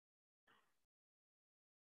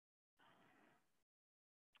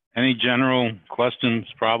Any general questions,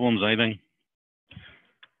 problems, anything?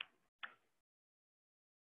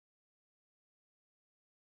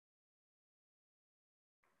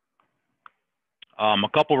 A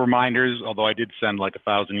couple reminders, although I did send like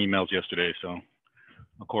 1,000 emails yesterday. So,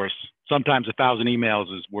 of course, sometimes 1,000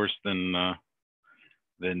 emails is worse than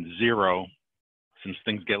zero, since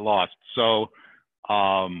things get lost. So,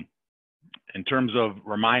 in terms of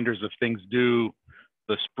reminders of things due,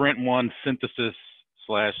 the Sprint 1 synthesis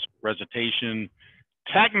 / recitation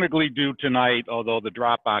technically due tonight, although the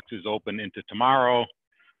Dropbox is open into tomorrow.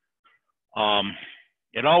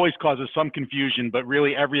 It always causes some confusion, but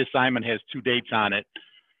really every assignment has 2 dates on it.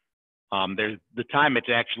 There's the time it's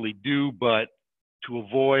actually due, but to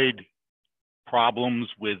avoid problems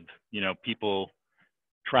with, people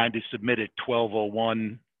trying to submit at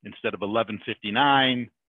 12:01 instead of 11:59,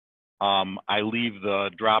 I leave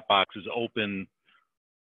the Dropboxes open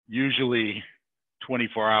usually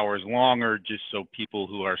 24 hours longer, just so people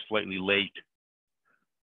who are slightly late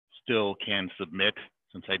still can submit,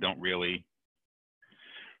 since I don't really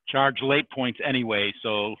charge late points anyway.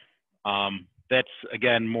 So that's,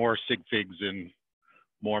 again, more sig figs and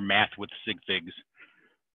more math with sig figs.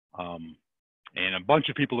 And a bunch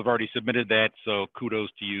of people have already submitted that, so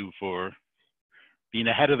kudos to you for being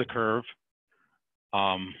ahead of the curve.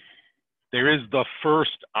 There is the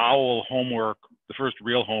first OWL homework, the first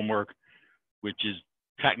real homework, which is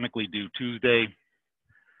technically due Tuesday.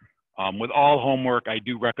 With all homework, I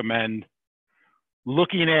do recommend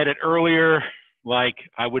looking at it earlier, like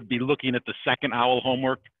I would be looking at the second OWL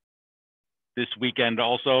homework this weekend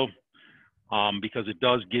also, because it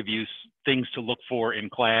does give you things to look for in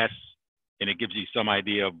class, and it gives you some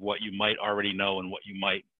idea of what you might already know and what you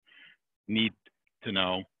might need to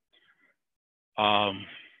know.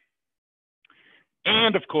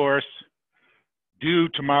 And of course, due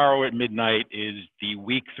tomorrow at midnight is the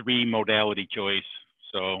week 3 modality choice.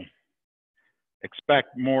 So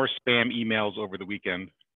expect more spam emails over the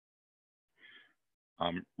weekend.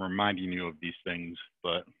 I'm reminding you of these things,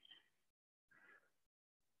 but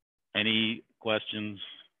any questions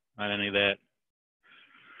on any of that?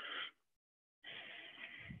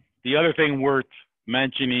 The other thing worth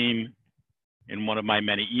mentioning in one of my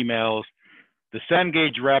many emails, the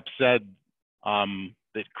Cengage rep said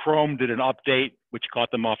that Chrome did an update which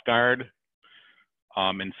caught them off guard.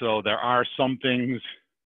 And so there are some things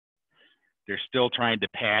they're still trying to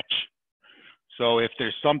patch. So if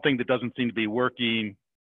there's something that doesn't seem to be working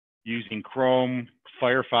using Chrome,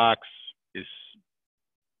 Firefox is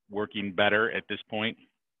working better at this point.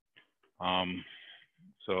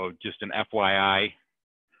 So just an FYI,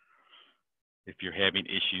 if you're having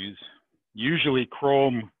issues. Usually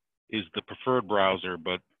Chrome is the preferred browser,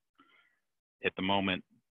 but at the moment,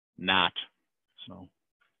 not. So,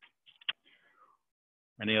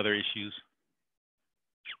 any other issues?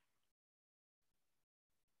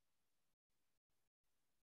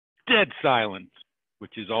 Dead silence,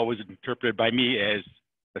 which is always interpreted by me as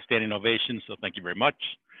a standing ovation, so thank you very much.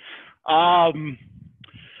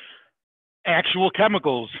 Actual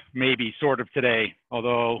chemicals, maybe, sort of today,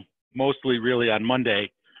 although mostly really on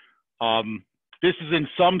Monday. This is in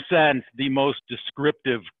some sense the most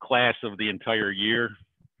descriptive class of the entire year.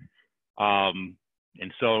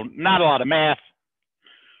 And so not a lot of math,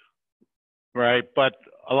 right? But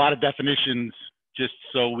a lot of definitions, just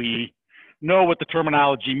so we know what the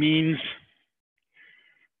terminology means.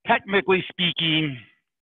 Technically speaking,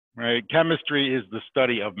 right, chemistry is the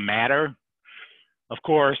study of matter. Of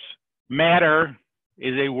course, matter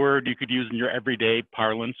is a word you could use in your everyday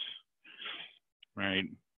parlance, right?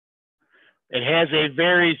 It has a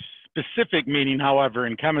very specific meaning, however,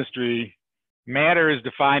 in chemistry. Matter is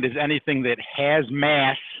defined as anything that has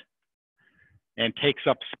mass and takes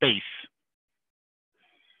up space.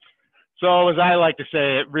 So as I like to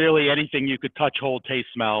say it, really anything you could touch, hold, taste,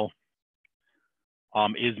 smell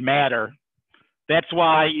is matter. That's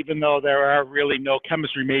why, even though there are really no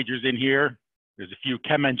chemistry majors in here, there's a few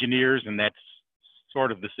chem engineers, and that's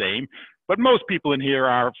sort of the same. But most people in here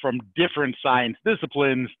are from different science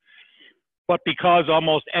disciplines. But because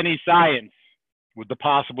almost any science, with the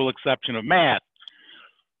possible exception of math,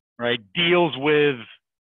 right, deals with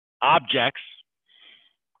objects,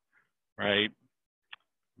 right,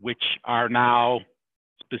 which are now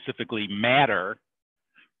specifically matter,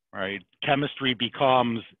 right, chemistry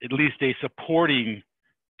becomes at least a supporting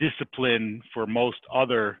discipline for most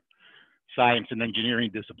other science and engineering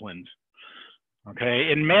disciplines.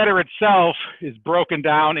 Okay, and matter itself is broken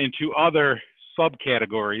down into other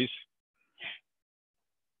subcategories.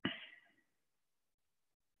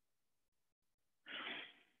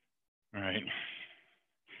 All right.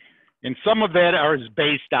 And some of that is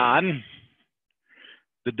based on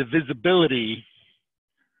the divisibility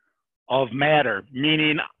of matter,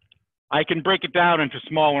 meaning I can break it down into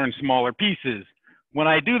smaller and smaller pieces. When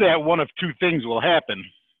I do that, one of two things will happen.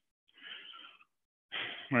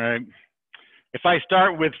 All right. If I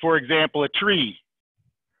start with, for example, a tree,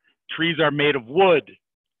 trees are made of wood.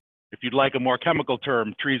 If you'd like a more chemical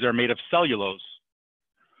term, trees are made of cellulose.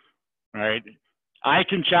 All right. I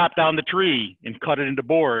can chop down the tree and cut it into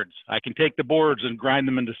boards. I can take the boards and grind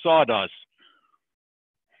them into sawdust.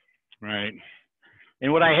 Right.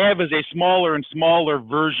 And what I have is a smaller and smaller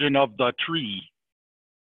version of the tree.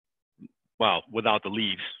 Well, without the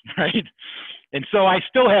leaves, right? And so I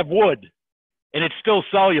still have wood, and it's still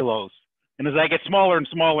cellulose. And as I get smaller and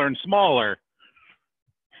smaller and smaller,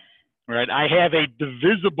 right, I have a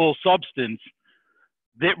divisible substance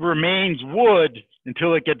that remains wood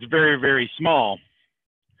until it gets very, very small.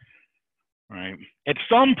 Right. At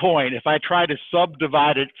some point, if I try to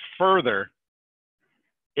subdivide it further,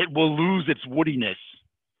 it will lose its woodiness.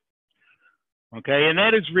 Okay, and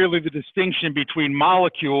that is really the distinction between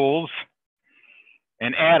molecules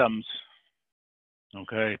and atoms.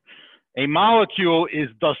 Okay, a molecule is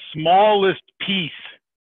the smallest piece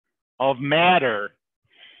of matter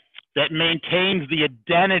that maintains the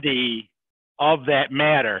identity of that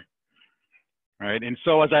matter. Right, and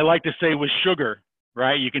so as I like to say with sugar,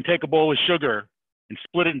 right, you can take a bowl of sugar and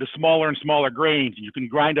split it into smaller and smaller grains, and you can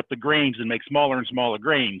grind up the grains and make smaller and smaller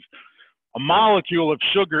grains. A molecule of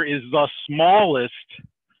sugar is the smallest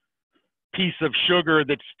piece of sugar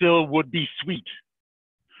that still would be sweet.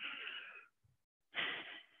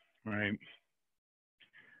 Right.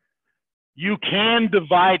 You can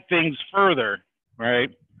divide things further, right?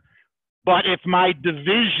 But if my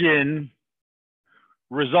division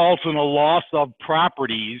results in a loss of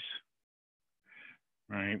properties,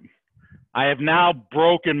 right, I have now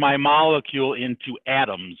broken my molecule into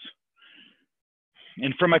atoms.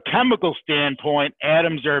 And from a chemical standpoint,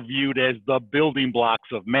 atoms are viewed as the building blocks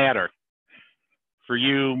of matter. For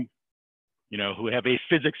you, who have a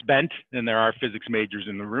physics bent, and there are physics majors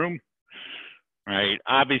in the room, right?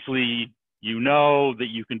 Obviously, you know that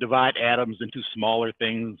you can divide atoms into smaller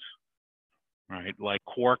things, right? Like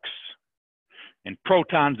quarks and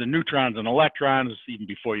protons and neutrons and electrons, even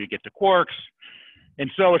before you get to quarks. And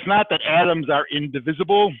so it's not that atoms are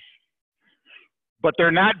indivisible, but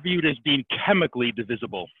they're not viewed as being chemically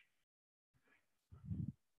divisible.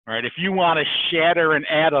 All right, if you want to shatter an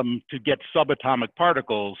atom to get subatomic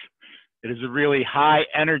particles, it is a really high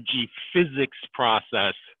energy physics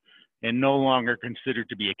process and no longer considered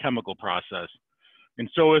to be a chemical process. And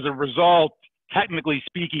so as a result, technically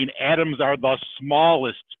speaking, atoms are the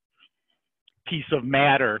smallest piece of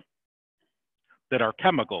matter that are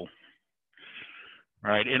chemical.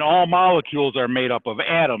 Right, and all molecules are made up of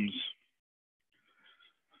atoms.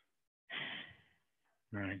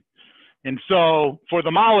 Right. And so for the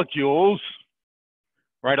molecules,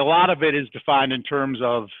 right, a lot of it is defined in terms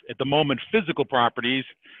of, at the moment, physical properties.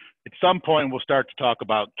 At some point, we'll start to talk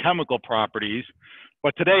about chemical properties,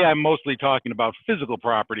 but today I'm mostly talking about physical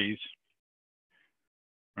properties,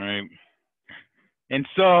 right? And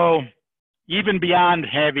so even beyond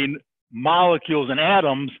having molecules and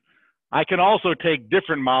atoms, I can also take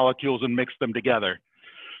different molecules and mix them together.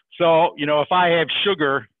 So, if I have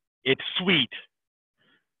sugar, it's sweet,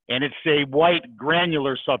 and it's a white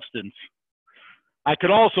granular substance. I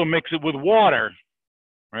could also mix it with water,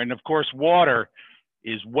 right? And of course, water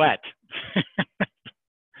is wet.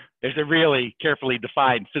 There's a really carefully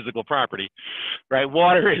defined physical property, right?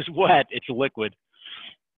 Water is wet, it's a liquid,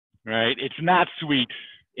 right? It's not sweet,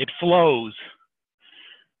 it flows,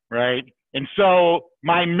 right? And so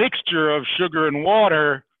my mixture of sugar and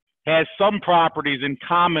water has some properties in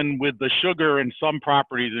common with the sugar and some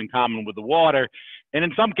properties in common with the water. And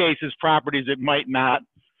in some cases, properties that might not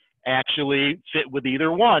actually fit with either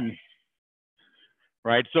one,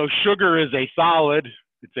 right? So sugar is a solid,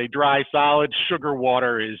 it's a dry solid. Sugar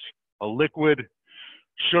water is a liquid.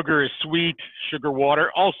 Sugar is sweet, sugar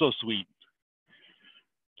water also sweet.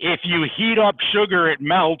 If you heat up sugar, it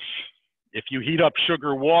melts. If you heat up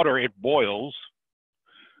sugar water, it boils,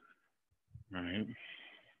 right?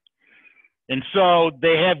 And so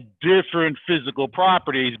they have different physical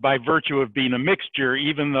properties by virtue of being a mixture,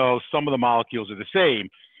 even though some of the molecules are the same.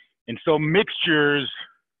 And so mixtures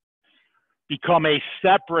become a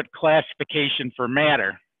separate classification for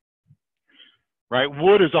matter, right?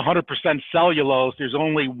 Wood is 100% cellulose. There's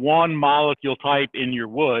only one molecule type in your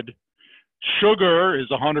wood. Sugar is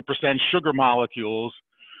 100% sugar molecules.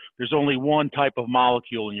 There's only one type of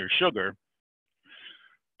molecule in your sugar.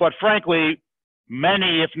 But frankly,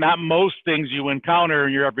 many, if not most things you encounter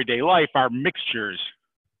in your everyday life are mixtures.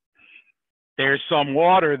 There's some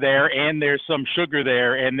water there, and there's some sugar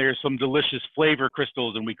there, and there's some delicious flavor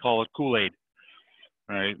crystals, and we call it Kool-Aid,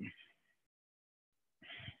 right?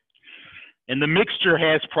 And the mixture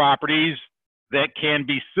has properties that can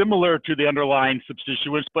be similar to the underlying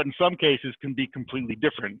substituents, but in some cases can be completely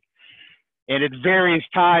different. And at various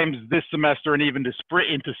times this semester and even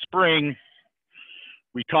into spring,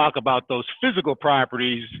 we talk about those physical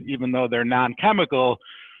properties, even though they're non-chemical,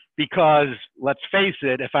 because let's face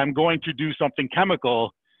it, if I'm going to do something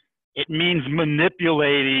chemical, it means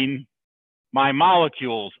manipulating my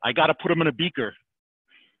molecules. I got to put them in a beaker.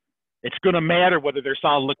 It's going to matter whether they're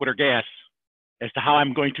solid, liquid, or gas as to how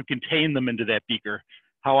I'm going to contain them into that beaker,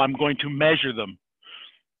 how I'm going to measure them,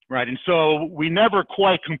 right? And so we never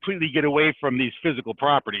quite completely get away from these physical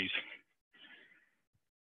properties.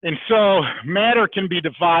 And so matter can be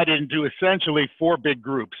divided into essentially 4 big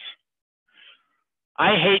groups.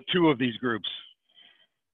 I hate 2 of these groups.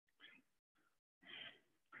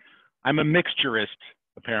 I'm a mixturist,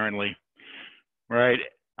 apparently, right?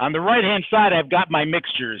 On the right-hand side, I've got my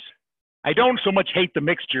mixtures. I don't so much hate the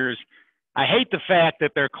mixtures. I hate the fact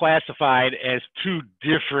that they're classified as 2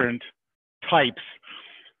 different types,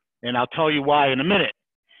 and I'll tell you why in a minute.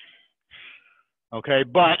 Okay,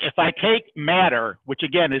 but if I take matter, which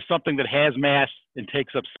again is something that has mass and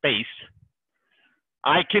takes up space,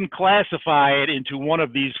 I can classify it into one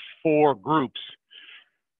of these 4 groups,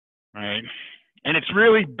 right? And it's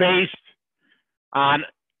really based on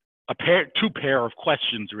a 2 pair of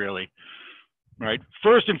questions, really, right?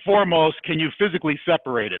 First and foremost, can you physically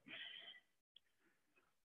separate it?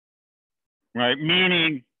 Right,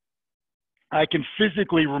 meaning I can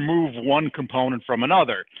physically remove one component from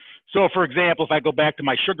another. So for example, if I go back to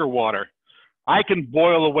my sugar water, I can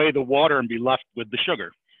boil away the water and be left with the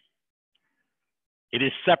sugar. It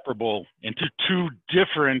is separable into 2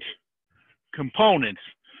 different components.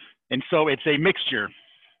 And so it's a mixture.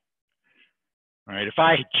 All right, if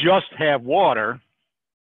I just have water,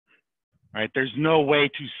 right, there's no way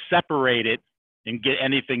to separate it and get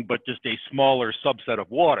anything but just a smaller subset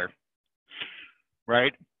of water.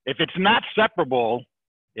 Right? If it's not separable,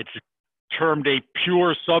 it's termed a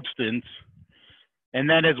pure substance. And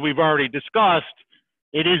then as we've already discussed,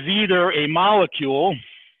 it is either a molecule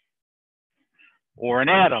or an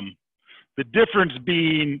atom. The difference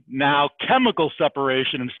being now chemical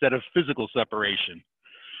separation instead of physical separation.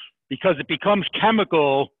 Because it becomes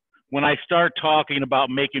chemical when I start talking about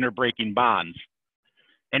making or breaking bonds.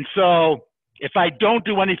 And so if I don't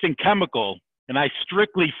do anything chemical, and I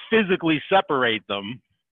strictly physically separate them,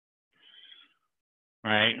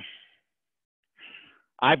 right,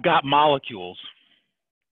 I've got molecules.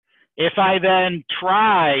 If I then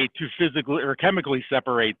try to physically or chemically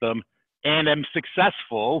separate them and am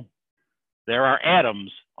successful, there are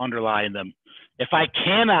atoms underlying them. If I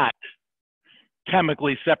cannot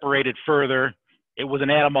chemically separate it further, it was an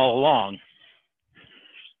atom all along,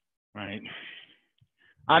 right?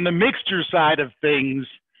 On the mixture side of things,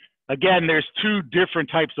 again, there's 2 different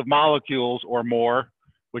types of molecules or more,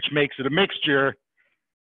 which makes it a mixture.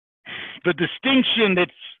 The distinction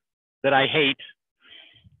that I hate,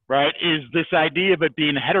 right, is this idea of it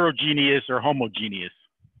being heterogeneous or homogeneous.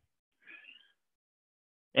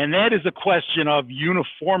 And that is a question of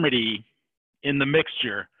uniformity in the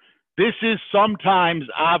mixture. This is sometimes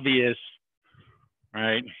obvious,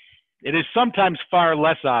 right? It is sometimes far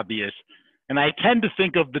less obvious. And I tend to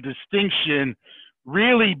think of the distinction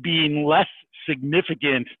really being less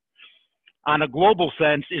significant on a global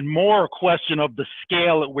sense and more a question of the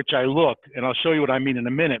scale at which I look. And I'll show you what I mean in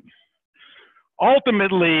a minute.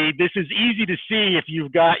 Ultimately, this is easy to see if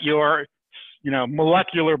you've got your,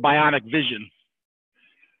 molecular bionic vision,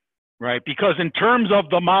 right? Because in terms of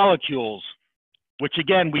the molecules, which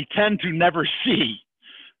again, we tend to never see,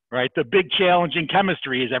 right? The big challenge in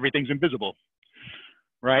chemistry is everything's invisible,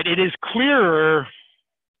 right? It is clearer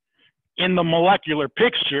in the molecular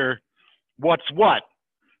picture what's what.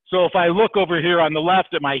 So if I look over here on the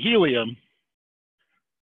left at my helium,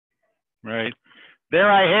 right,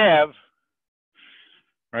 there I have,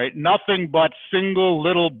 right, nothing but single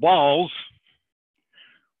little balls,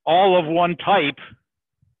 all of one type,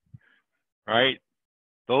 right?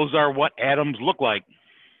 Those are what atoms look like,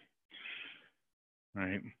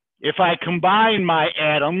 right? If I combine my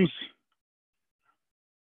atoms,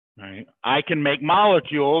 right, I can make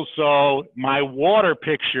molecules. So my water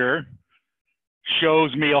picture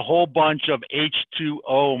shows me a whole bunch of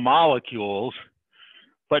H2O molecules,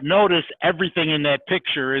 but notice everything in that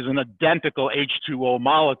picture is an identical H2O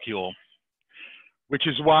molecule, which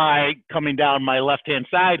is why coming down my left-hand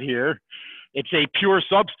side here, It's a pure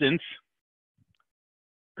substance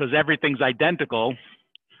because everything's identical,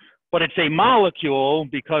 but it's a molecule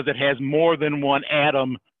because it has more than one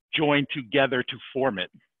atom joined together to form it.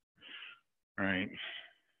 All right.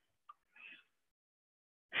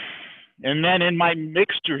 And then in my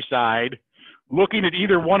mixture side, looking at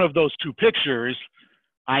either one of those two pictures,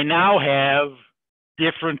 I now have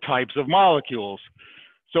different types of molecules.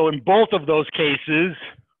 So in both of those cases,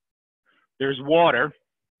 there's water,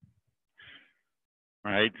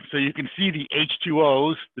 right? So you can see the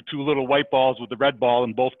H2Os, the two little white balls with the red ball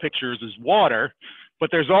in both pictures is water, but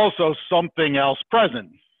there's also something else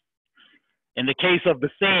present. In the case of the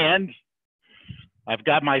sand, I've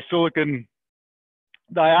got my silicon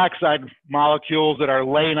dioxide molecules that are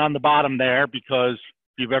laying on the bottom there because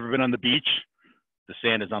if you've ever been on the beach, the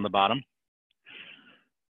sand is on the bottom.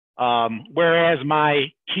 Whereas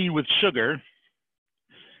my tea with sugar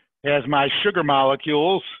has my sugar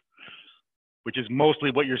molecules, which is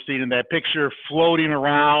mostly what you're seeing in that picture, floating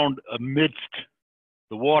around amidst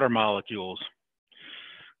the water molecules.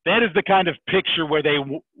 That is the kind of picture where they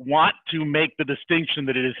want to make the distinction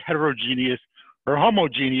that it is heterogeneous or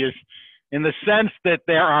homogeneous in the sense that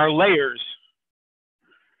there are layers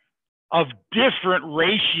of different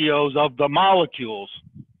ratios of the molecules,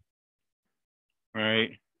 right?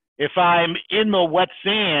 If I'm in the wet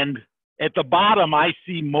sand, at the bottom, I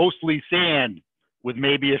see mostly sand with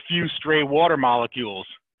maybe a few stray water molecules.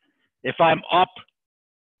 If I'm up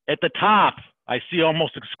at the top, I see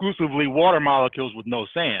almost exclusively water molecules with no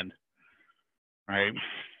sand, right?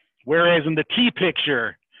 Whereas in the tea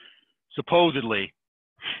picture, supposedly,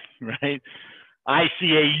 right, I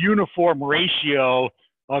see a uniform ratio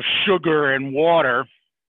of sugar and water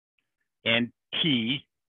and tea,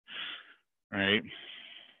 right?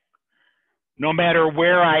 No matter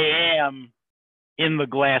where I am in the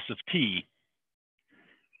glass of tea.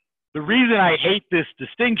 The reason I hate this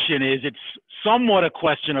distinction is it's somewhat a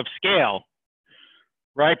question of scale,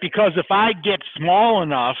 right? Because if I get small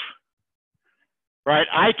enough, right,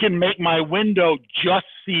 I can make my window just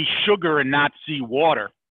see sugar and not see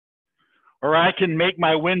water. Or I can make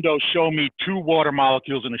my window show me two water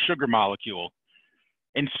molecules and a sugar molecule.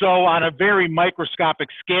 And so on a very microscopic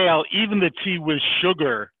scale, even the tea with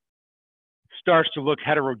sugar starts to look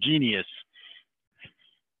heterogeneous,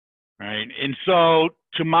 right? And so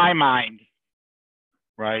to my mind,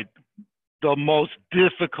 right, the most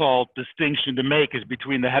difficult distinction to make is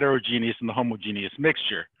between the heterogeneous and the homogeneous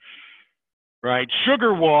mixture, right?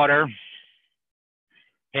 Sugar water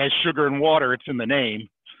has sugar and water, it's in the name.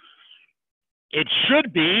 It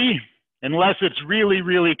should be, unless it's really,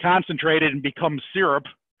 really concentrated and becomes syrup,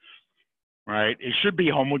 right? It should be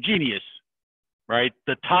homogeneous, right?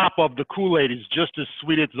 The top of the Kool-Aid is just as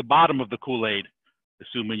sweet as the bottom of the Kool-Aid,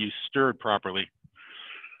 assuming you stirred properly,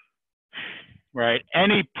 right?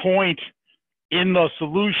 Any point in the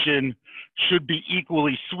solution should be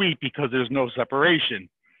equally sweet because there's no separation,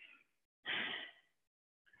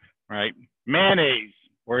 right? Mayonnaise,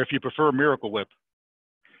 or if you prefer Miracle Whip.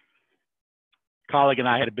 Colleague and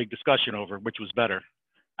I had a big discussion over which was better.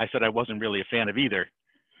 I said I wasn't really a fan of either.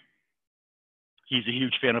 He's a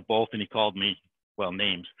huge fan of both, and he called me, well,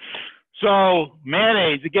 names. So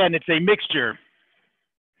mayonnaise, again, it's a mixture.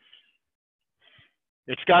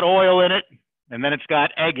 It's got oil in it, and then it's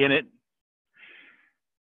got egg in it.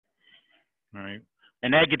 All right.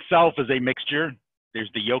 An egg itself is a mixture.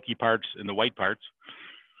 There's the yolky parts and the white parts.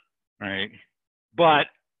 All right. But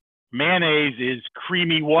mayonnaise is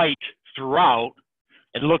creamy white throughout.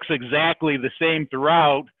 It looks exactly the same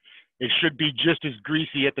throughout. It should be just as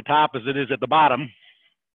greasy at the top as it is at the bottom.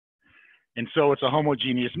 And so it's a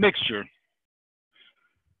homogeneous mixture,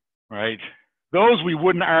 right? Those we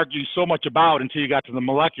wouldn't argue so much about until you got to the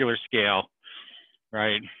molecular scale,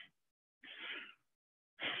 right?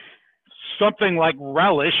 Something like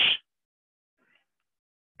relish,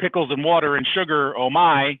 pickles and water and sugar, oh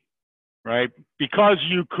my, right? Because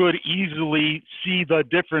you could easily see the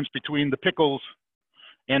difference between the pickles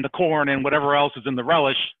and the corn and whatever else is in the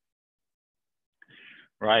relish,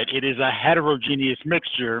 right? It is a heterogeneous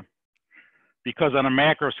mixture because on a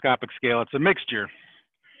macroscopic scale, it's a mixture.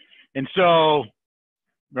 And so,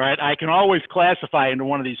 right, I can always classify into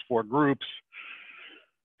one of these four groups.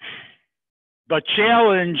 The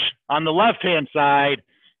challenge on the left-hand side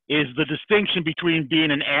is the distinction between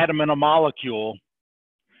being an atom and a molecule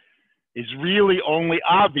is really only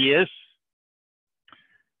obvious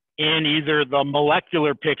in either the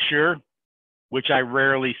molecular picture, which I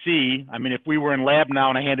rarely see. I mean, if we were in lab now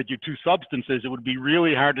and I handed you two substances, it would be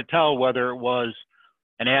really hard to tell whether it was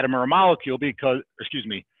an atom or a molecule because, excuse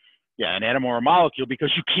me, yeah, an atom or a molecule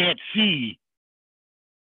because you can't see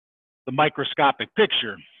the microscopic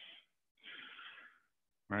picture,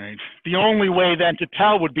 right? The only way then to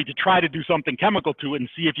tell would be to try to do something chemical to it and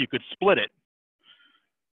see if you could split it.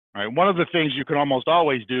 Right? One of the things you can almost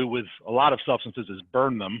always do with a lot of substances is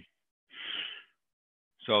burn them.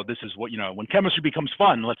 So this is what, when chemistry becomes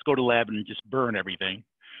fun, let's go to lab and just burn everything,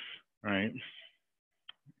 right?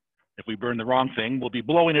 If we burn the wrong thing, we'll be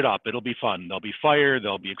blowing it up. It'll be fun. There'll be fire,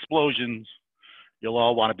 there'll be explosions. You'll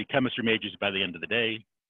all want to be chemistry majors by the end of the day,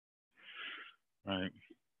 right?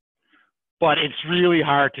 But it's really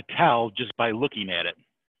hard to tell just by looking at it.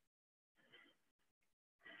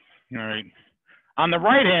 All right. On the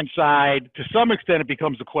right-hand side, to some extent, it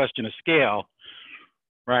becomes a question of scale,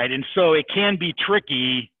 right? And so it can be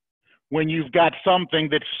tricky when you've got something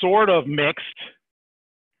that's sort of mixed,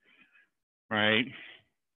 right?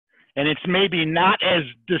 And it's maybe not as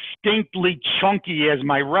distinctly chunky as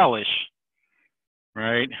my relish,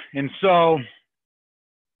 right? And so,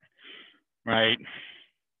 right,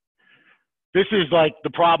 this is like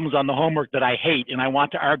the problems on the homework that I hate, and I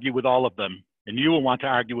want to argue with all of them. And you will want to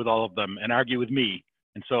argue with all of them and argue with me.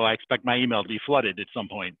 And so I expect my email to be flooded at some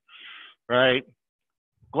point, right?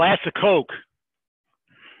 Glass of Coke,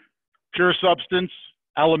 pure substance,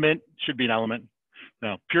 element, should be an element.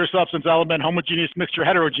 No, pure substance, element, homogeneous mixture,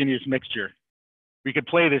 heterogeneous mixture. We could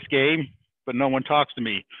play this game, but no one talks to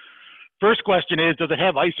me. First question is, does it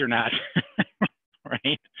have ice or not?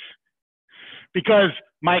 Right? Because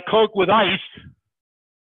my Coke with ice,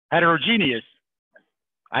 heterogeneous.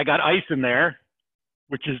 I got ice in there,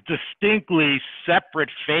 which is distinctly separate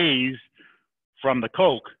phase from the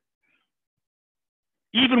Coke.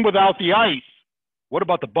 Even without the ice, what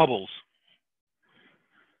about the bubbles?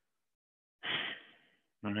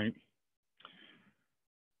 All right.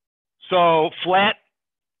 So flat,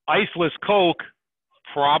 iceless Coke,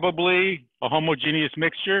 probably a homogeneous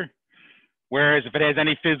mixture. Whereas if it has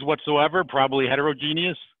any fizz whatsoever, probably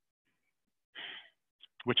heterogeneous.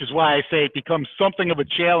 Which is why I say it becomes something of a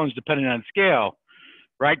challenge depending on scale,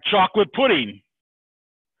 right? Chocolate pudding.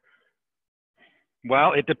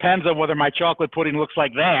 Well, it depends on whether my chocolate pudding looks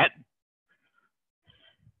like that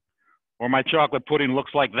or my chocolate pudding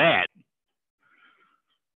looks like that.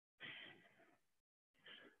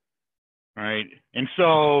 Right? And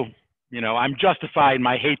so, I'm justifying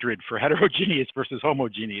my hatred for heterogeneous versus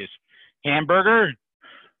homogeneous. Hamburger,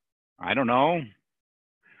 I don't know.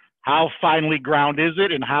 How finely ground is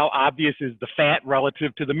it and how obvious is the fat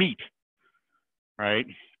relative to the meat, right?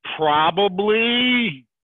 Probably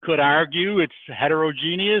could argue it's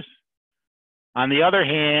heterogeneous. On the other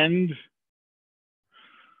hand,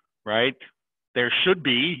 right, there should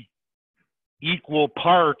be equal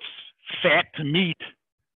parts fat to meat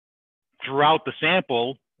throughout the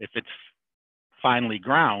sample if it's finely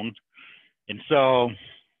ground. And so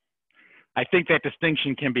I think that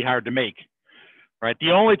distinction can be hard to make. Right.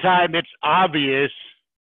 The only time it's obvious,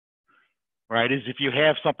 right, is if you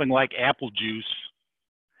have something like apple juice,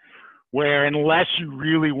 where unless you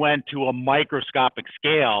really went to a microscopic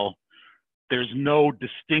scale, there's no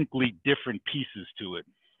distinctly different pieces to it.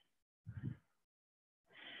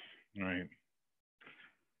 All right.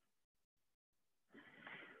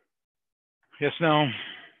 Yes, no,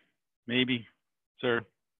 maybe, sir.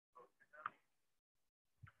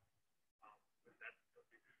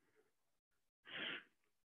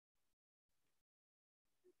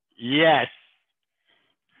 Yes.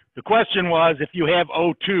 The question was, if you have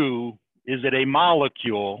O2, is it a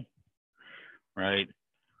molecule, right?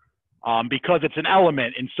 Because it's an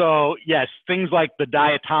element. And so, yes, things like the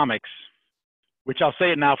diatomics, which I'll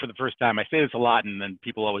say it now for the first time. I say this a lot, and then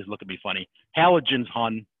people always look at me funny. Halogens,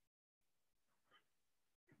 hun.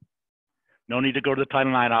 No need to go to the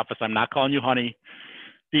Title IX office. I'm not calling you honey.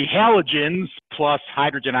 The halogens plus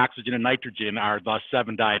hydrogen, oxygen, and nitrogen are the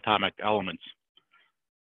 7 diatomic elements.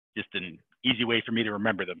 Just an easy way for me to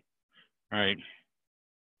remember them, right?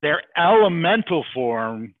 Their elemental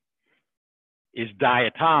form is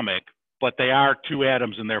diatomic, but they are 2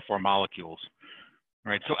 atoms and therefore molecules,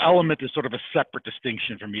 right? So element is sort of a separate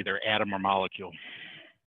distinction from either atom or molecule,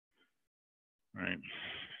 right?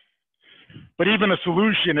 But even a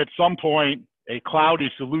solution at some point, a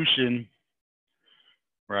cloudy solution,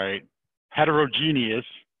 right? Heterogeneous,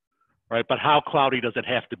 right? But how cloudy does it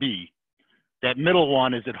have to be? That middle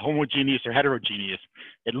one, is it homogeneous or heterogeneous?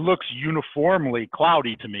 It looks uniformly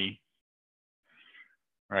cloudy to me,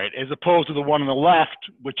 right? As opposed to the one on the left,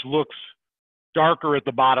 which looks darker at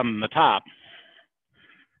the bottom than the top.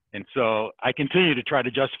 And so I continue to try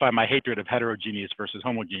to justify my hatred of heterogeneous versus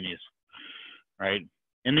homogeneous, right?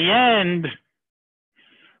 In the end,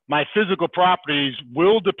 my physical properties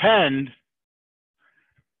will depend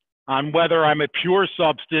on whether I'm a pure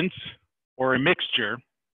substance or a mixture,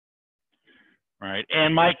 right?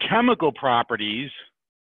 And my chemical properties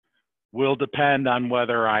will depend on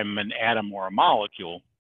whether I'm an atom or a molecule.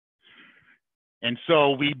 And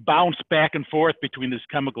so we bounce back and forth between this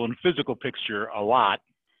chemical and physical picture a lot.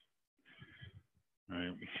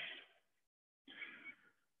 Right.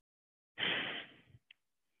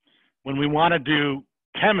 When we want to do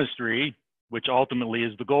chemistry, which ultimately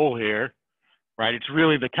is the goal here, right? It's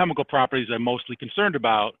really the chemical properties I'm mostly concerned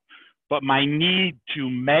about, but my need to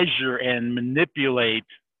measure and manipulate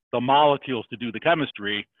the molecules to do the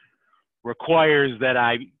chemistry requires that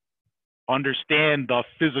I understand the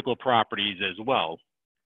physical properties as well.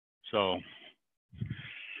 So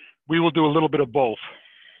we will do a little bit of both.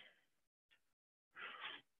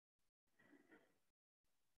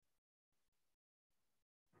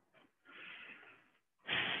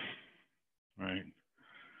 Right.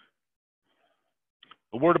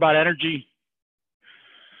 A word about energy.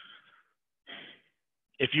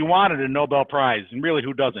 If you wanted a Nobel Prize, and really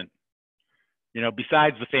who doesn't? You know,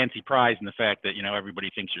 besides the fancy prize and the fact that, you know,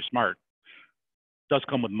 everybody thinks you're smart, it does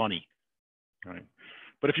come with money. Right.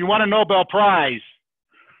 But if you want a Nobel Prize,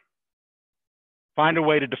 find a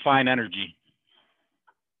way to define energy.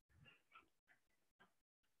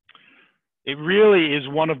 It really is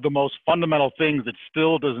one of the most fundamental things that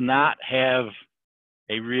still does not have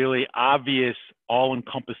a really obvious,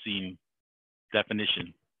 all-encompassing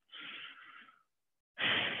definition.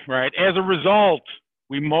 Right. As a result,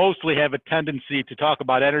 we mostly have a tendency to talk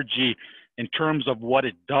about energy in terms of what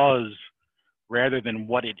it does rather than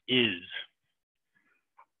what it is.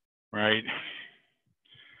 Right.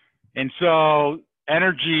 And so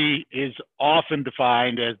energy is often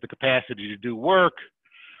defined as the capacity to do work.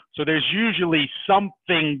 So there's usually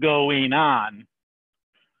something going on,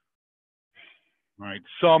 right?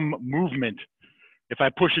 Some movement. If I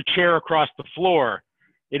push a chair across the floor,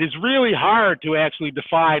 it is really hard to actually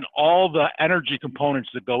define all the energy components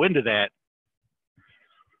that go into that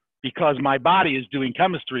because my body is doing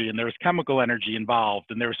chemistry and there's chemical energy involved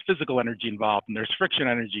and there's physical energy involved and there's friction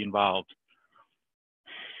energy involved.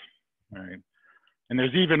 All right. And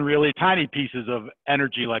there's even really tiny pieces of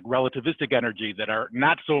energy like relativistic energy that are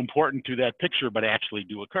not so important to that picture, but actually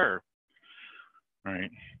do occur. All right.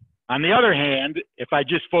 On the other hand, if I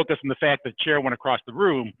just focus on the fact that the chair went across the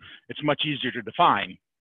room, it's much easier to define.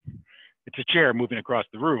 It's a chair moving across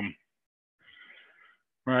the room.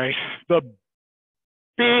 Right. The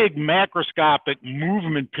big macroscopic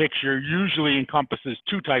movement picture usually encompasses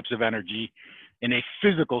two types of energy in a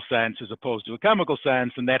physical sense as opposed to a chemical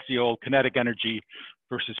sense, and that's the old kinetic energy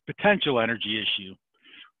versus potential energy issue.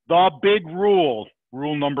 The big rule,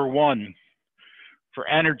 rule number one for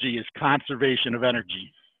energy is conservation of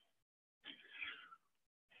energy.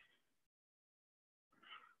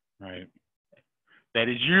 Right. That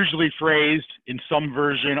is usually phrased in some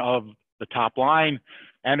version of the top line.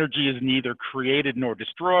 Energy is neither created nor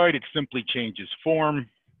destroyed, it simply changes form.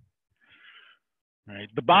 Right.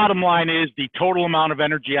 The bottom line is the total amount of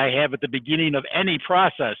energy I have at the beginning of any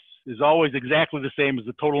process is always exactly the same as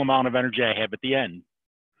the total amount of energy I have at the end.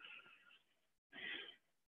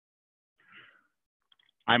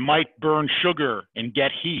 I might burn sugar and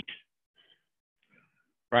get heat,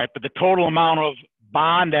 right? But the total amount of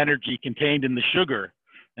bond energy contained in the sugar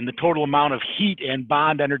and the total amount of heat and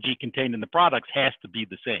bond energy contained in the products has to be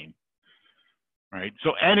the same, right?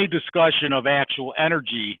 So any discussion of actual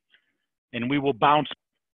energy, and we will bounce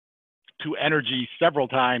to energy several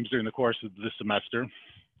times during the course of this semester,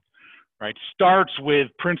 right, starts with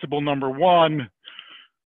principle number one,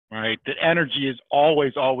 right, that energy is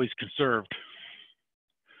always, always conserved,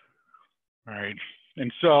 right?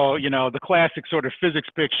 And so, you know, the classic sort of physics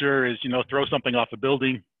picture is, you know, throw something off a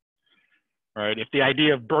building, right? If the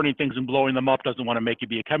idea of burning things and blowing them up doesn't want to make you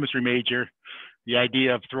be a chemistry major, the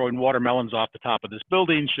idea of throwing watermelons off the top of this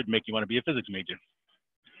building should make you want to be a physics major,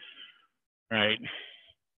 right?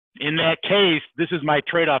 In that case, this is my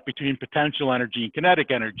trade-off between potential energy and kinetic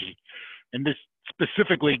energy, and this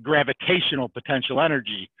specifically gravitational potential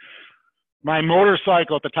energy. My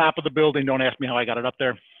motorcycle at the top of the building, don't ask me how I got it up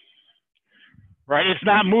there, right? It's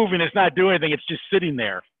not moving, it's not doing anything, it's just sitting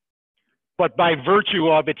there. But by virtue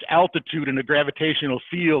of its altitude in a gravitational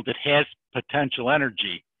field, it has potential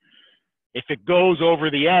energy. If it goes over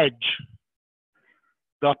the edge,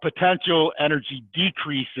 the potential energy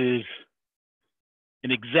decreases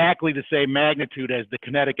in exactly the same magnitude as the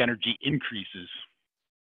kinetic energy increases.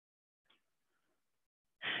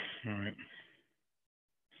 All right.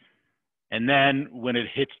 And then when it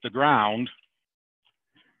hits the ground,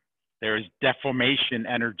 there is deformation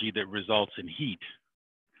energy that results in heat.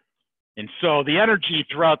 And so the energy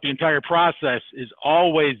throughout the entire process is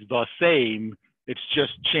always the same. It's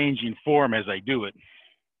just changing form as I do it.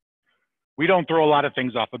 We don't throw a lot of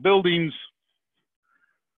things off of buildings,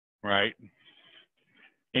 right?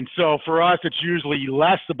 And so for us, it's usually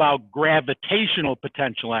less about gravitational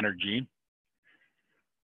potential energy,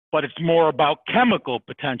 but it's more about chemical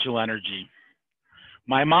potential energy.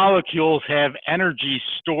 My molecules have energy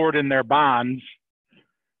stored in their bonds.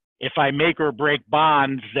 If I make or break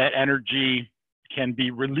bonds, that energy can be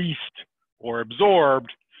released or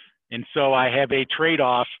absorbed. And so I have a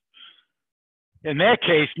trade-off in that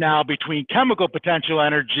case now between chemical potential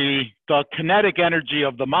energy, the kinetic energy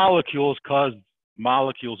of the molecules, because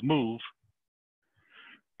molecules move,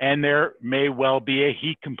 and there may well be a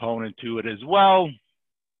heat component to it as well,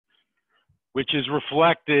 which is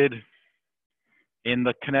reflected in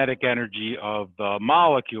the kinetic energy of the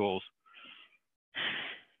molecules,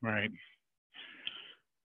 right?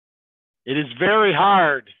 It is very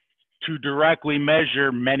hard to directly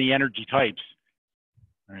measure many energy types,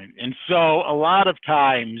 right? And so a lot of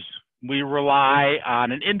times we rely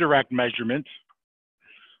on an indirect measurement,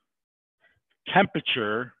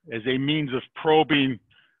 temperature, as a means of probing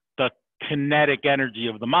the kinetic energy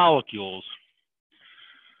of the molecules,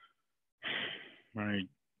 right?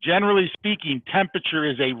 Generally speaking, temperature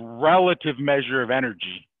is a relative measure of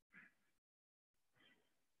energy,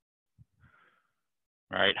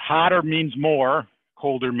 right? Hotter means more,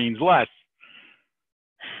 colder means less,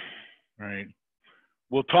 right?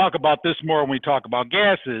 We'll talk about this more when we talk about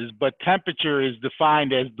gases, but temperature is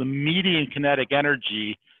defined as the median kinetic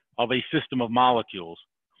energy of a system of molecules.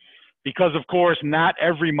 Because of course, not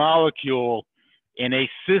every molecule in a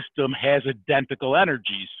system has identical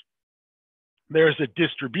energies. There's a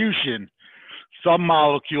distribution. Some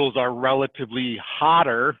molecules are relatively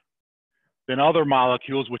hotter than other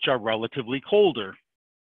molecules which are relatively colder.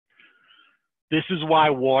 This is why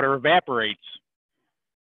water evaporates,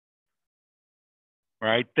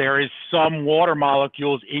 right? There is some water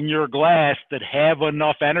molecules in your glass that have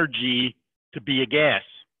enough energy to be a gas.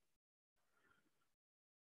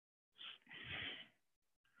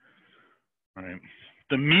 Right.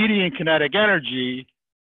 The median kinetic energy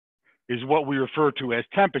is what we refer to as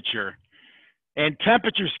temperature. And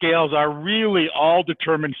temperature scales are really all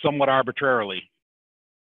determined somewhat arbitrarily.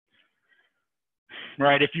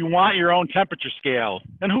 Right? If you want your own temperature scale,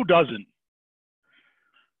 and who doesn't?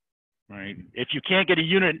 Right? If you can't get a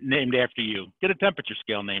unit named after you, get a temperature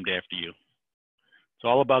scale named after you. It's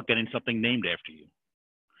all about getting something named after you.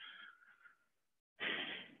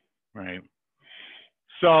 Right?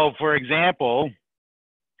 So, for example,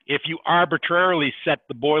 if you arbitrarily set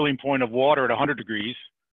the boiling point of water at 100 degrees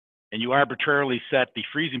and you arbitrarily set the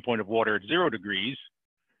freezing point of water at 0 degrees,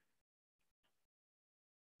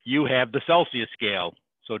 you have the Celsius scale.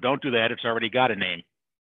 So don't do that, it's already got a name.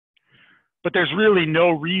 But there's really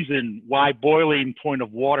no reason why boiling point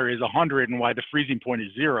of water is 100 and why the freezing point is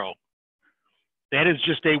 0. That is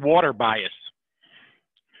just a water bias.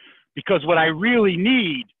 Because what I really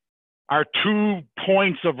need are 2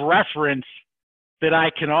 points of reference that I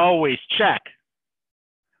can always check,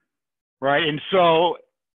 right? And so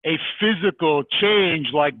a physical change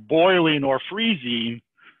like boiling or freezing,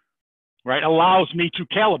 right, allows me to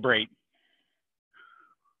calibrate,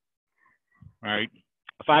 right?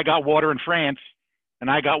 If I got water in France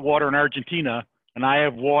and I got water in Argentina and I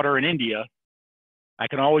have water in India, I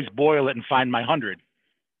can always boil it and find my 100.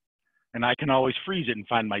 And I can always freeze it and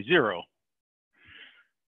find my 0.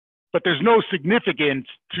 But there's no significance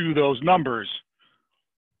to those numbers.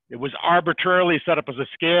 It was arbitrarily set up as a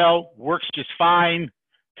scale, works just fine.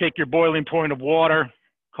 Take your boiling point of water,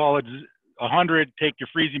 call it 100, take your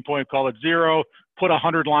freezing point, call it 0, put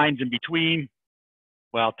 100 lines in between,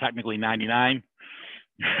 well, technically 99,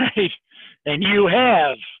 right? And you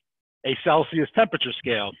have a Celsius temperature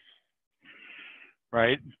scale,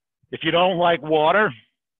 right? If you don't like water,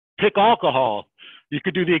 pick alcohol. You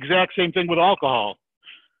could do the exact same thing with alcohol.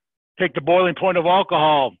 Take the boiling point of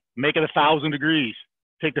alcohol, make it 1,000 degrees.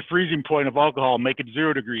 Take the freezing point of alcohol, make it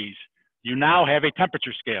 0 degrees. You now have a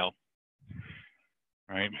temperature scale,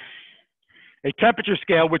 right? A temperature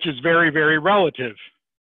scale which is very, very relative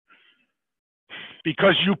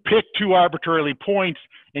because you pick 2 arbitrary points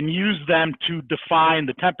and use them to define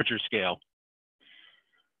the temperature scale.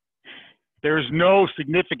 There's no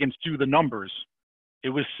significance to the numbers. It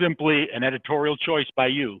was simply an editorial choice by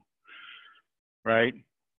you, right?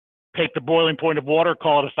 Take the boiling point of water,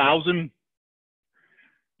 call it 1,000.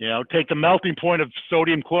 You know, take the melting point of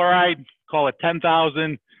sodium chloride, call it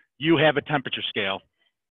 10,000. You have a temperature scale.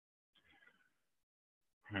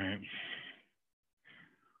 Right.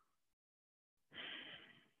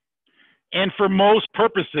 And for most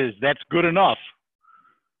purposes, that's good enough,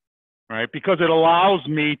 right? Because it allows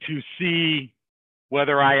me to see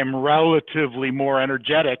whether I am relatively more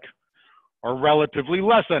energetic or relatively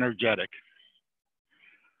less energetic,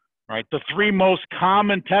 right? The three most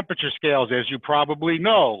common temperature scales, as you probably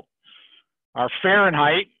know, are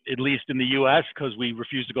Fahrenheit, at least in the US, because we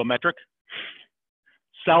refuse to go metric,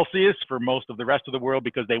 Celsius for most of the rest of the world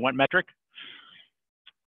because they went metric,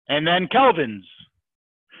 and then Kelvins,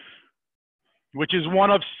 which is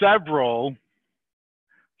one of several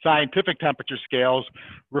scientific temperature scales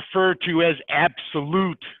referred to as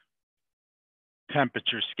absolute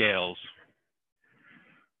temperature scales.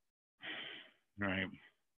 Right.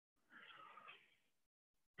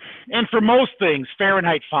 And for most things,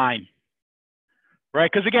 Fahrenheit, fine. Right?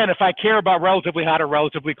 Because again, if I care about relatively hot or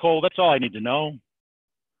relatively cold, that's all I need to know.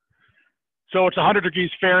 So it's 100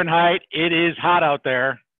 degrees Fahrenheit, it is hot out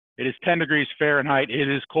there. It is 10 degrees Fahrenheit, it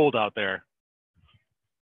is cold out there.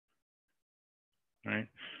 Right?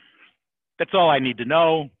 That's all I need to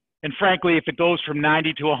know. And frankly, if it goes from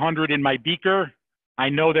 90 to 100 in my beaker, I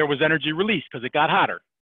know there was energy released because it got hotter.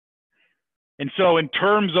 And so in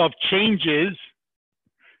terms of changes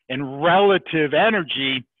in relative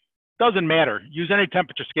energy, doesn't matter. Use any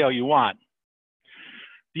temperature scale you want.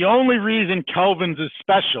 The only reason Kelvins is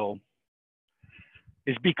special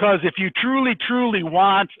is because if you truly, truly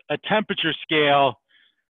want a temperature scale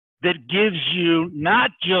that gives you not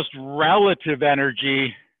just relative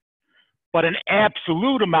energy, but an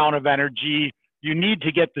absolute amount of energy, you need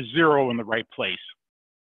to get the zero in the right place,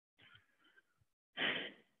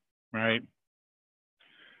 right?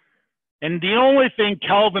 And the only thing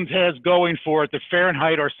Kelvins has going for it that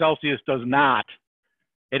Fahrenheit or Celsius does not,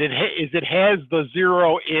 is it has the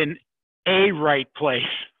zero in a right place.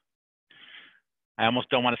 I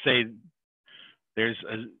almost don't want to say there's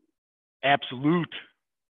an absolute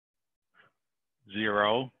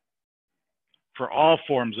zero for all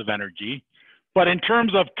forms of energy. But in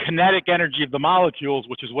terms of kinetic energy of the molecules,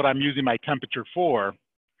 which is what I'm using my temperature for,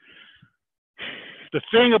 the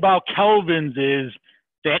thing about Kelvins is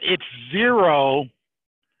that its zero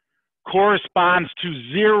corresponds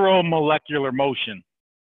to zero molecular motion,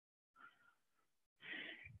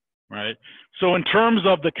 right? So in terms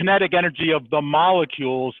of the kinetic energy of the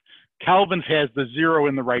molecules, Kelvins has the zero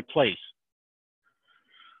in the right place.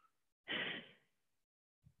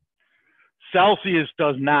 Celsius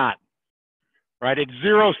does not, right? At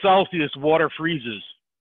 0 Celsius, water freezes.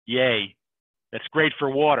 Yay, that's great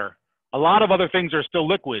for water. A lot of other things are still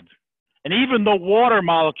liquids. And even the water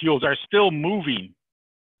molecules are still moving.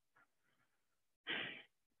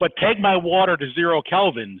 But take my water to 0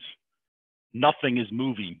 Kelvins, nothing is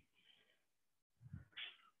moving.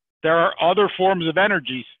 There are other forms of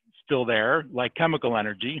energy still there, like chemical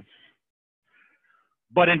energy.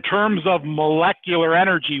 But in terms of molecular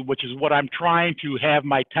energy, which is what I'm trying to have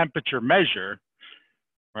my temperature measure,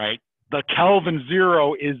 right? The Kelvin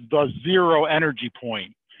zero is the zero energy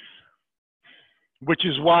point, which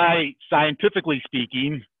is why, scientifically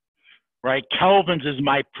speaking, right, Kelvins is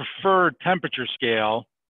my preferred temperature scale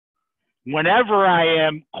whenever I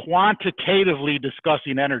am quantitatively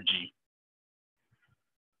discussing energy,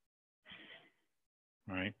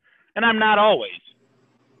 right? And I'm not always,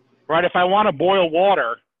 right? If I want to boil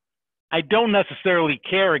water, I don't necessarily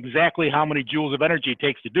care exactly how many joules of energy it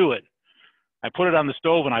takes to do it. I put it on the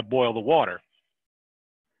stove and I boil the water.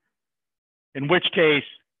 In which case,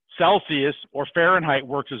 Celsius or Fahrenheit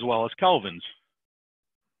works as well as Kelvins.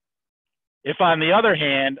 If, on the other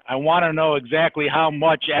hand, I want to know exactly how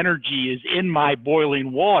much energy is in my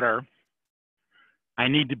boiling water, I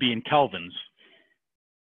need to be in Kelvins.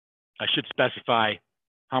 I should specify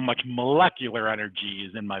how much molecular energy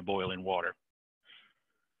is in my boiling water.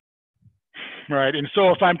 Right, and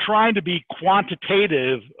so if I'm trying to be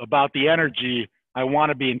quantitative about the energy, I want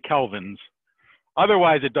to be in Kelvins.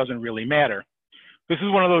 Otherwise, it doesn't really matter. This is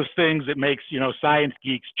one of those things that makes, you know, science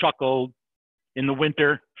geeks chuckle in the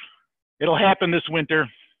winter. It'll happen this winter,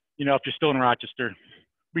 you know, if you're still in Rochester.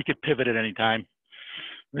 We could pivot at any time.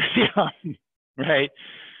 Right?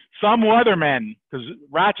 Some weathermen, because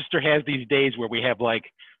Rochester has these days where we have like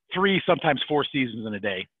 3, sometimes 4 seasons in a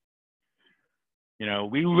day. You know,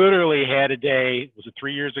 we literally had a day, was it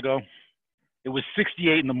 3 years ago? It was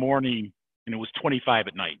 68 in the morning and it was 25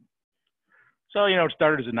 at night. So, you know, it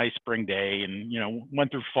started as a nice spring day and, you know,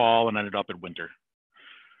 went through fall and ended up in winter.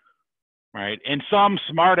 Right? And some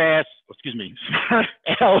smart aleck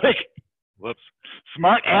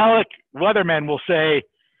weathermen will say,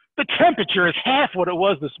 the temperature is half what it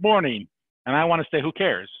was this morning. And I want to say, who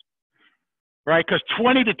cares? Right? Because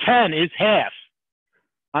 20 to 10 is half.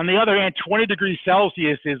 On the other hand, 20 degrees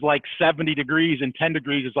Celsius is like 70 degrees and 10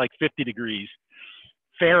 degrees is like 50 degrees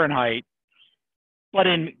Fahrenheit. But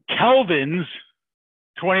in kelvins,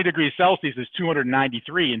 20 degrees Celsius is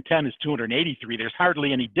 293 and 10 is 283. There's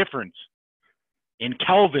hardly any difference in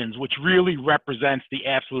kelvins, which really represents the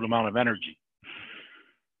absolute amount of energy,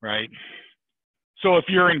 right? So if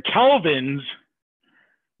you're in kelvins,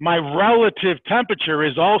 my relative temperature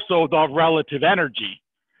is also the relative energy.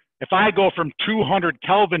 If I go from 200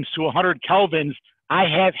 kelvins to 100 kelvins, I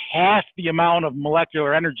have half the amount of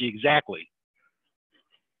molecular energy exactly.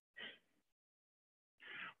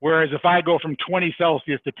 Whereas if I go from 20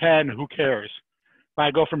 Celsius to 10, who cares? If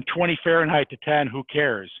I go from 20 Fahrenheit to 10, who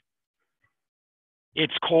cares?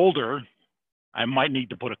 It's colder. I might need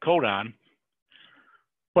to put a coat on,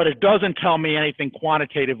 but it doesn't tell me anything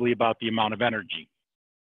quantitatively about the amount of energy.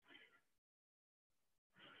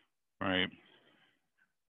 Right.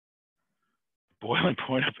 Boiling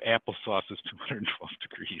point of applesauce is 212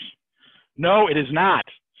 degrees. No, it is not.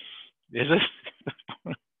 Is it?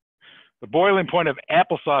 The boiling point of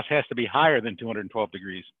applesauce has to be higher than 212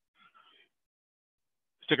 degrees.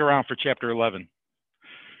 Stick around for chapter 11.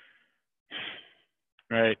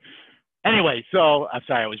 Right. Anyway, so I'm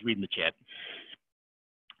sorry, I was reading the chat.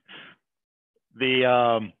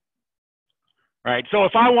 Right. So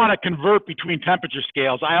if I want to convert between temperature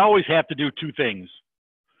scales, I always have to do two things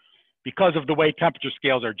because of the way temperature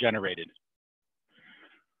scales are generated.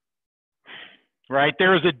 Right.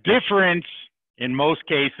 There is a difference in most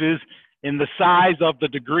cases in the size of the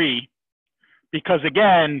degree because,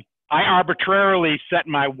 again, I arbitrarily set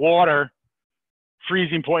my water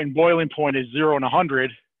freezing point and boiling point is 0 and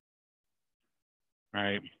 100.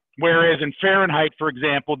 Right. Whereas in Fahrenheit, for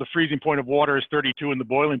example, the freezing point of water is 32 and the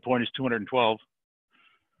boiling point is 212.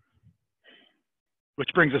 Which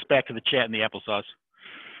brings us back to the chat and the applesauce.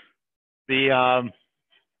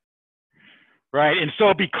 Right, and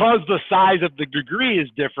so because the size of the degree is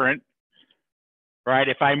different, right,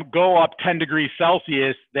 if I go up 10 degrees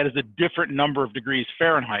Celsius, that is a different number of degrees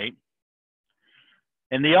Fahrenheit.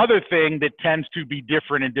 And the other thing that tends to be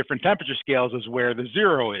different in different temperature scales is where the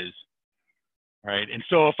 0 is, right? And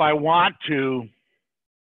so if I want to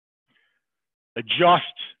adjust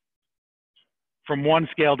from one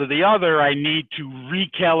scale to the other, I need to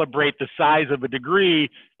recalibrate the size of a degree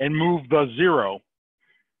and move the 0,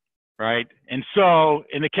 right? And so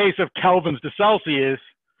in the case of kelvins to Celsius,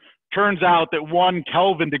 turns out that 1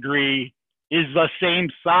 Kelvin degree is the same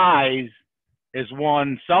size as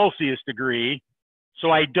 1 Celsius degree. So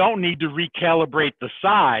I don't need to recalibrate the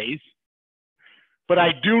size, but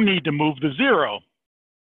I do need to move the 0.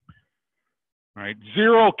 Right,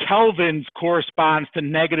 0 kelvins corresponds to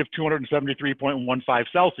negative 273.15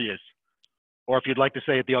 Celsius. Or if you'd like to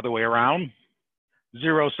say it the other way around,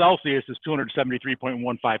 0 Celsius is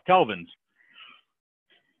 273.15 kelvins.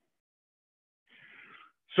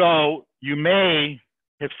 So you may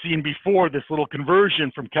have seen before this little conversion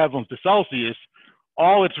from kelvins to Celsius.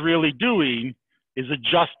 All it's really doing is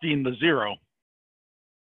adjusting the 0.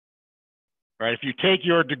 Right, if you take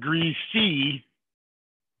your degree C,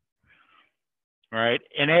 right,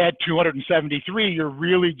 and add 273, you're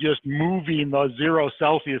really just moving the 0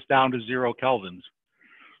 Celsius down to 0 kelvins.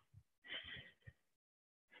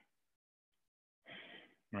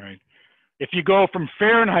 Right. If you go from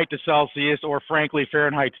Fahrenheit to Celsius, or frankly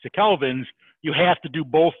Fahrenheit to kelvins, you have to do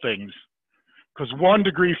both things because 1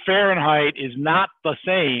 degree Fahrenheit is not the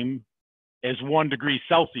same as 1 degree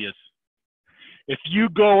Celsius. If you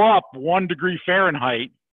go up 1 degree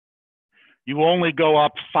Fahrenheit, you only go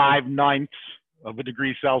up 5/9 of a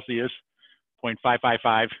degree Celsius,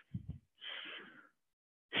 0.555.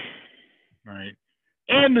 All right.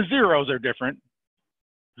 And the zeros are different.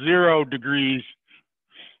 0 degrees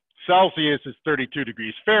Celsius is 32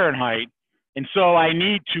 degrees Fahrenheit. And so I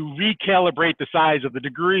need to recalibrate the size of the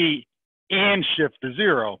degree and shift to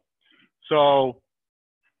 0. So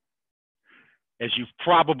as you've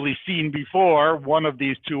probably seen before, one of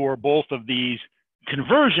these two or both of these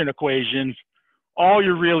conversion equations, all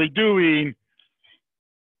you're really doing,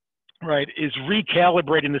 right, is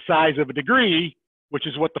recalibrating the size of a degree, which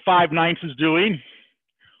is what the 5/9 is doing,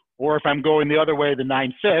 or if I'm going the other way, the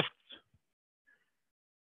 9/5.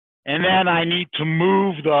 And then I need to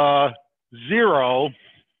move the 0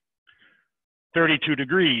 32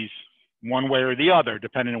 degrees one way or the other,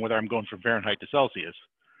 depending on whether I'm going from Fahrenheit to Celsius.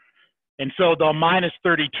 And so the minus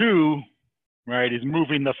 32, right, is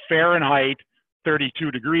moving the Fahrenheit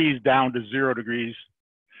 32 degrees down to 0 degrees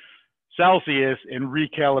Celsius and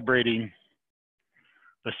recalibrating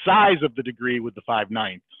the size of the degree with the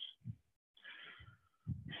 5/9.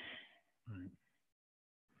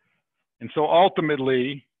 And so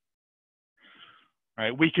ultimately,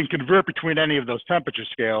 right, we can convert between any of those temperature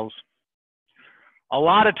scales. A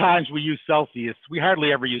lot of times we use Celsius. We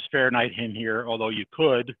hardly ever use Fahrenheit in here, although you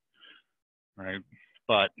could, right?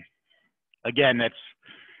 But again, that's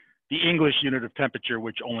the English unit of temperature,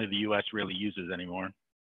 which only the US really uses anymore.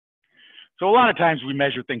 So a lot of times we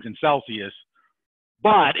measure things in Celsius,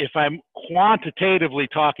 but if I'm quantitatively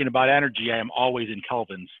talking about energy, I am always in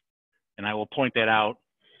kelvins. And I will point that out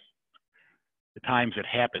the times it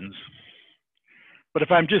happens. But if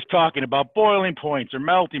I'm just talking about boiling points or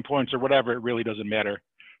melting points or whatever, it really doesn't matter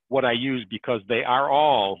what I use because they are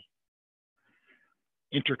all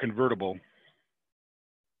interconvertible.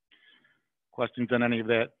 Questions on any of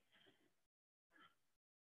that?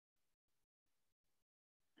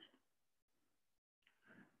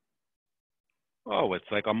 Oh, it's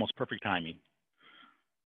like almost perfect timing.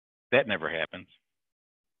 That never happens.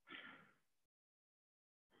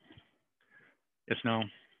 Yes, no?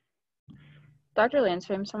 Dr.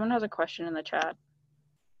 Lansfame, someone has a question in the chat.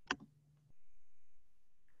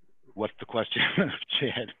 What's the question,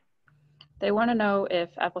 Chad? They want to know if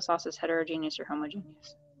applesauce is heterogeneous or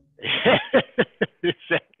homogeneous.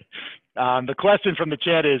 The question from the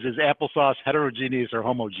chat is applesauce heterogeneous or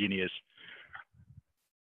homogeneous?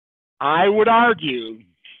 I would argue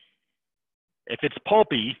if it's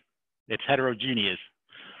pulpy, it's heterogeneous.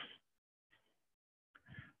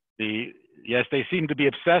 Yes, they seem to be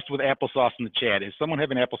obsessed with applesauce in the chat. Is someone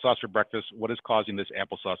having applesauce for breakfast? What is causing this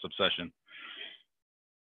applesauce obsession?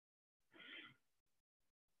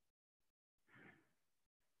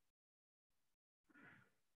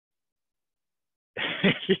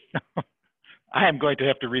 I am going to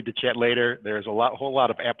have to read the chat later. There's a whole lot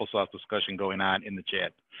of applesauce discussion going on in the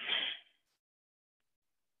chat.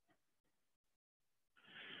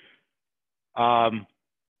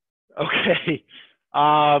 Okay.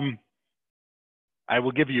 I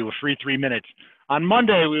will give you a free 3 minutes. On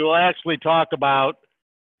Monday, we will actually talk about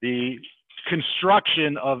the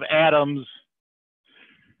construction of atoms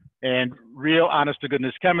and real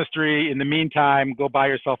honest-to-goodness chemistry. In the meantime, go buy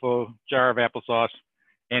yourself a jar of applesauce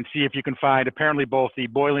and see if you can find apparently both the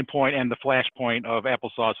boiling point and the flash point of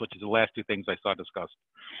applesauce, which is the last two things I saw discussed.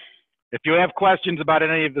 If you have questions about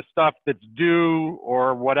any of the stuff that's due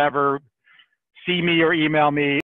or whatever, see me or email me.